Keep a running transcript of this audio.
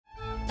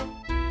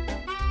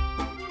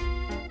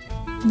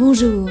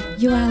Bonjour,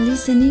 you are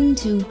listening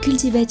to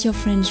Cultivate Your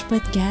French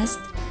podcast,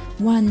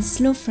 one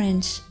slow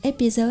French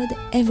episode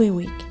every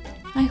week.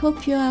 I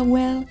hope you are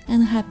well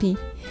and happy.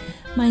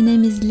 My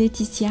name is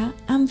Laetitia,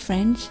 I'm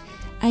French,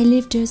 I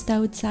live just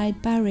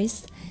outside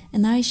Paris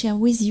and I share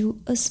with you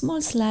a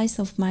small slice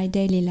of my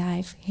daily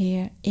life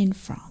here in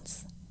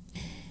France.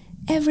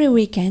 Every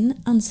weekend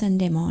on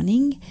Sunday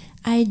morning,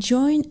 I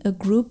join a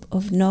group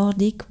of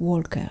Nordic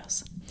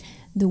walkers.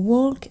 The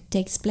walk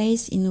takes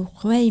place in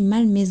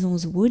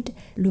Rueil-Malmaison's Wood,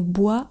 le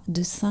bois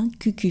de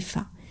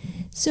Saint-Cucufa,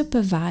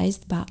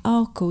 supervised by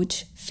our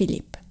coach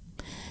Philippe.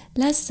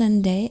 Last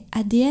Sunday,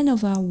 at the end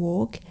of our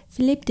walk,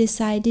 Philippe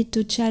decided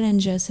to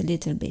challenge us a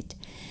little bit.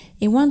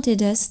 He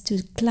wanted us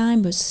to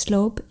climb a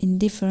slope in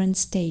different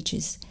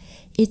stages.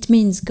 It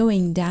means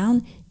going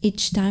down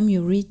each time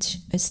you reach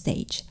a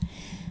stage.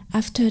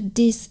 After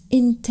this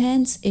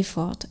intense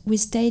effort, we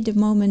stayed a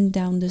moment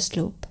down the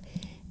slope.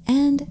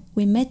 And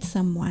we met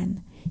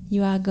someone.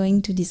 You are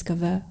going to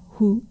discover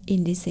who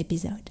in this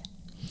episode.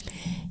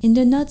 In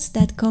the notes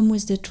that come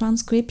with the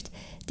transcript,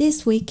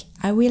 this week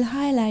I will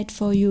highlight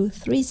for you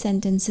 3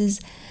 sentences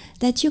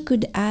that you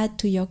could add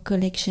to your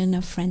collection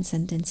of French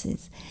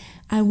sentences.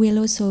 I will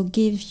also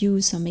give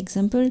you some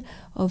examples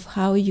of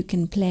how you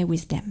can play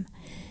with them.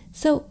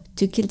 So,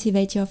 to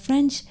cultivate your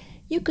French,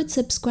 you could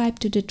subscribe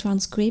to the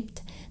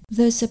transcript.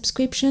 The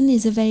subscription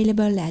is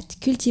available at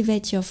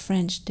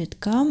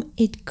cultivateyourfrench.com.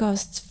 It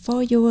costs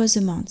 €4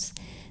 a month.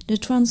 The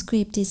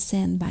transcript is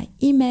sent by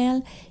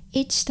email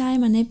each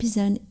time an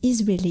episode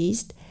is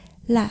released.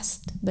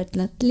 Last but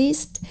not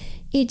least,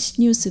 each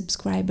new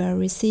subscriber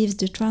receives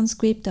the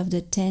transcript of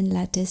the 10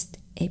 latest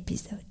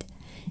episodes.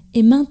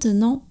 Et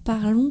maintenant,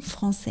 parlons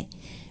français.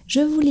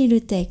 Je vous lis le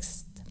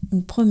texte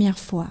une première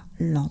fois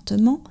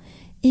lentement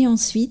et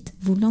ensuite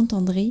vous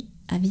l'entendrez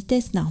à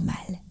vitesse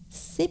normale.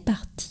 C'est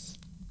parti!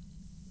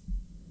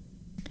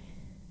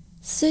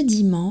 Ce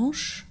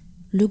dimanche,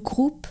 le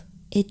groupe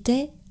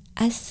était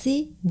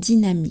assez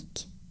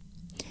dynamique.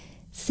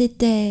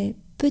 C'était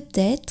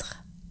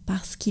peut-être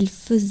parce qu'il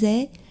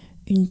faisait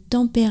une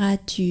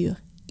température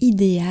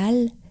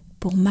idéale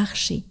pour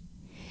marcher,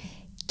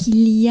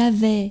 qu'il y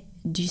avait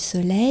du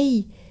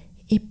soleil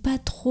et pas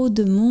trop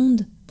de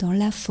monde dans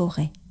la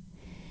forêt.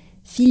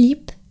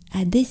 Philippe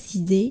a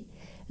décidé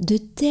de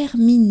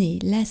terminer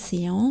la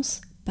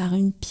séance par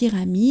une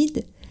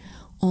pyramide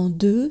en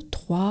 2,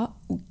 3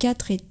 ou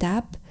 4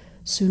 étapes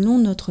selon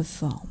notre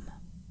forme.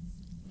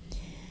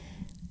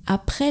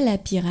 Après la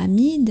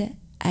pyramide,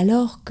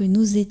 alors que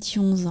nous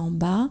étions en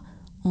bas,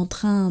 en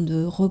train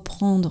de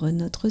reprendre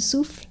notre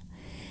souffle,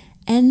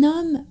 un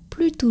homme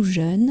plutôt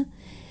jeune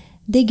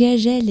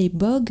dégageait les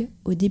bogues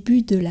au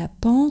début de la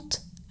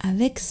pente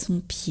avec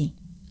son pied.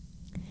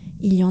 «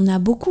 Il y en a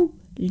beaucoup »,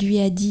 lui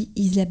a dit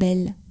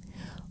Isabelle.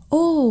 «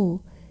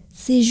 Oh,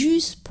 c'est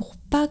juste pour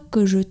pas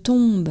que je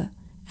tombe »,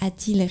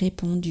 a-t-il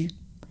répondu.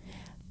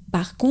 «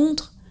 Par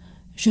contre,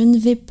 je ne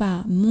vais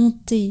pas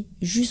monter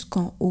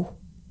jusqu'en haut.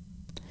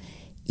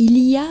 Il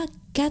y a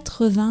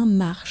 80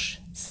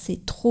 marches,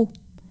 c'est trop.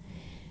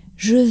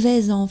 Je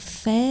vais en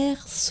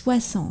faire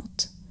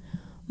 60.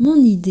 Mon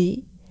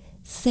idée,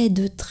 c'est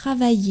de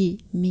travailler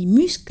mes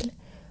muscles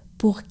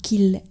pour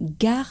qu'ils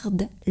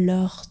gardent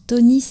leur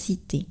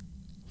tonicité.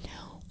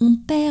 On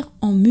perd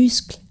en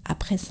muscles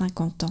après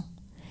 50 ans.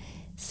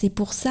 C'est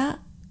pour ça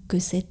que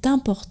c'est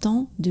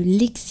important de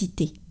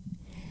l'exciter.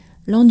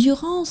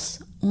 L'endurance,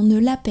 on ne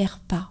la perd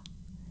pas.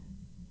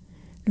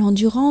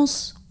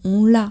 L'endurance,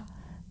 on l'a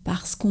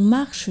parce qu'on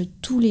marche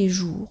tous les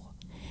jours.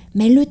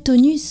 Mais le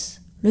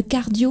tonus, le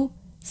cardio,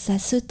 ça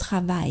se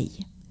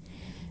travaille.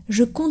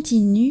 Je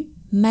continue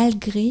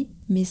malgré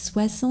mes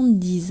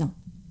 70 ans.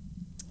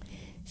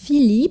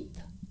 Philippe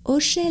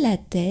hochait la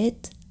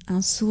tête,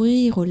 un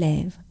sourire aux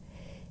lèvres.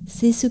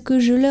 C'est ce que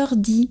je leur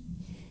dis,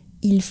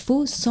 il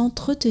faut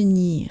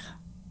s'entretenir.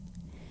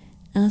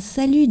 Un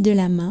salut de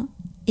la main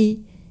et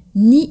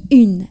ni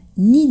une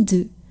ni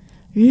deux,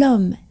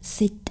 l'homme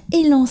s'est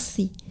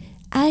élancé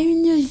à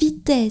une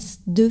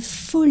vitesse de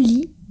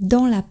folie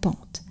dans la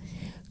pente,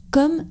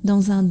 comme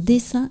dans un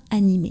dessin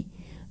animé.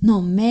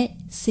 Non mais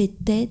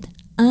c'était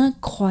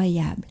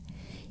incroyable.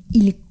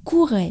 Il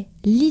courait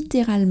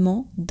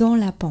littéralement dans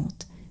la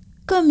pente,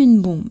 comme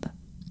une bombe.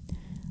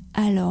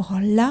 Alors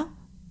là,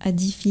 a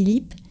dit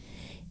Philippe,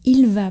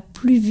 il va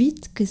plus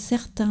vite que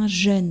certains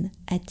jeunes,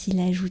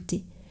 a-t-il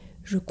ajouté.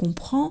 Je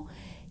comprends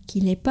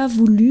qu'il n'ait pas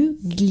voulu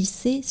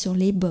glisser sur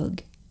les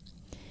bogues.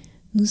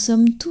 Nous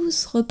sommes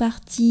tous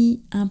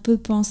repartis un peu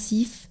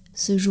pensifs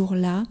ce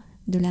jour-là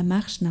de la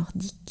marche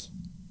nordique.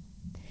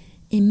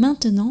 Et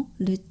maintenant,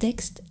 le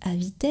texte à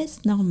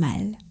vitesse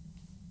normale.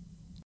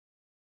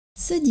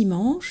 Ce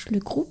dimanche, le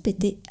groupe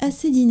était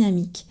assez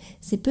dynamique.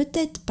 C'est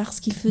peut-être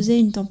parce qu'il faisait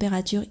une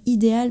température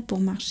idéale pour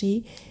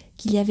marcher,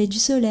 qu'il y avait du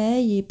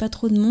soleil et pas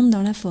trop de monde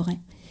dans la forêt.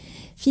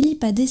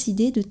 Philippe a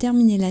décidé de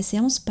terminer la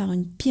séance par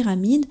une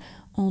pyramide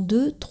en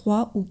 2,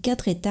 3 ou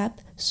 4 étapes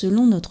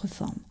selon notre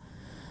forme.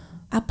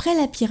 Après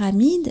la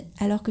pyramide,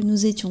 alors que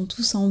nous étions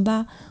tous en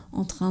bas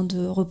en train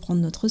de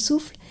reprendre notre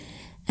souffle,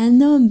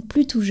 Un homme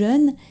plutôt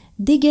jeune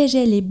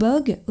dégageait les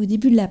bogues au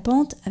début de la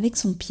pente avec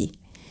son pied.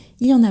 «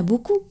 Il y en a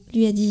beaucoup,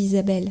 lui a dit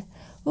Isabelle.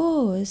 «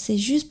 Oh, c'est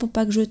juste pour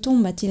pas que je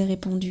tombe, a-t-il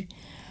répondu.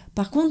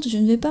 Par contre, je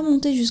ne vais pas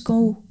monter jusqu'en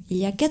haut. Il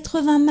y a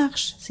 80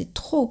 marches, c'est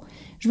trop.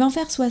 Je vais en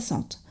faire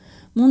 60.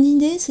 Mon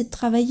idée, c'est de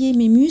travailler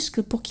mes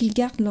muscles pour qu'ils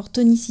gardent leur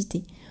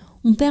tonicité.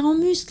 On perd en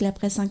muscles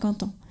après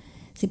 50 ans.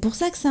 C'est pour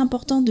ça que c'est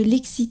important de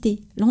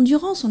l'exciter.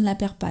 L'endurance, on ne la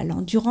perd pas.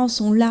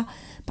 L'endurance, on l'a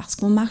parce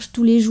qu'on marche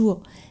tous les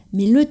jours.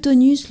 Mais le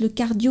tonus, le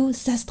cardio,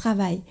 ça se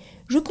travaille.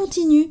 Je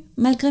continue,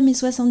 malgré mes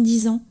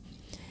 70 ans. »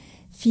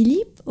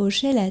 Philippe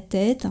hochait la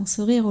tête, un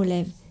sourire aux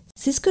lèvres. «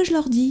 C'est ce que je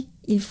leur dis,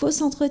 il faut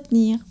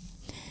s'entretenir. »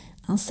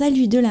 Un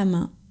salut de la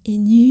main, et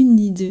ni une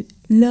ni deux,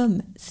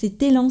 l'homme s'est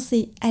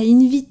élancé à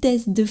une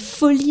vitesse de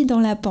folie dans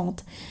la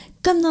pente,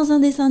 comme dans un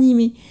dessin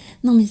animé.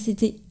 Non mais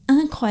c'était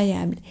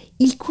incroyable,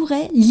 il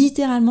courait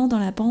littéralement dans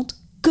la pente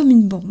comme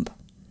une bombe.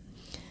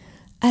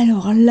 «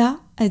 Alors là,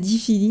 a dit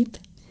Philippe,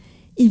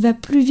 il va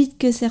plus vite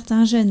que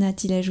certains jeunes,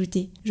 a-t-il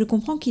ajouté. Je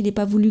comprends qu'il n'ait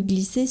pas voulu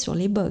glisser sur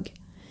les bogues. »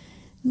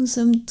 Nous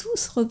sommes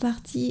tous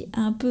repartis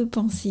un peu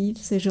pensifs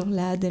ce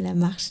jour-là de la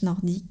marche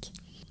nordique.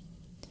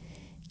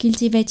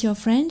 Cultivate Your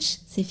French,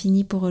 c'est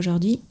fini pour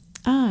aujourd'hui.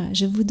 Ah,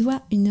 je vous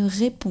dois une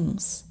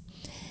réponse.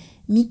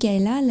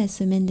 Michaela, la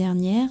semaine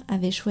dernière,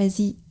 avait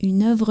choisi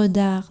une œuvre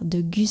d'art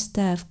de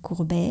Gustave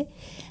Courbet,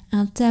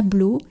 un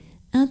tableau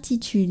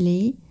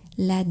intitulé «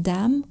 La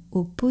dame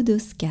au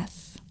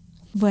podoscaphe ».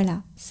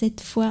 Voilà,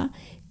 cette fois,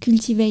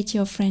 Cultivate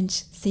Your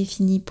French, c'est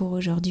fini pour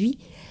aujourd'hui.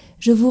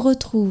 Je vous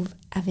retrouve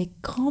avec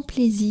grand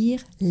plaisir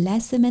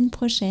la semaine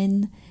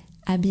prochaine.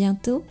 À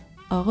bientôt,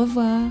 au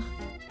revoir.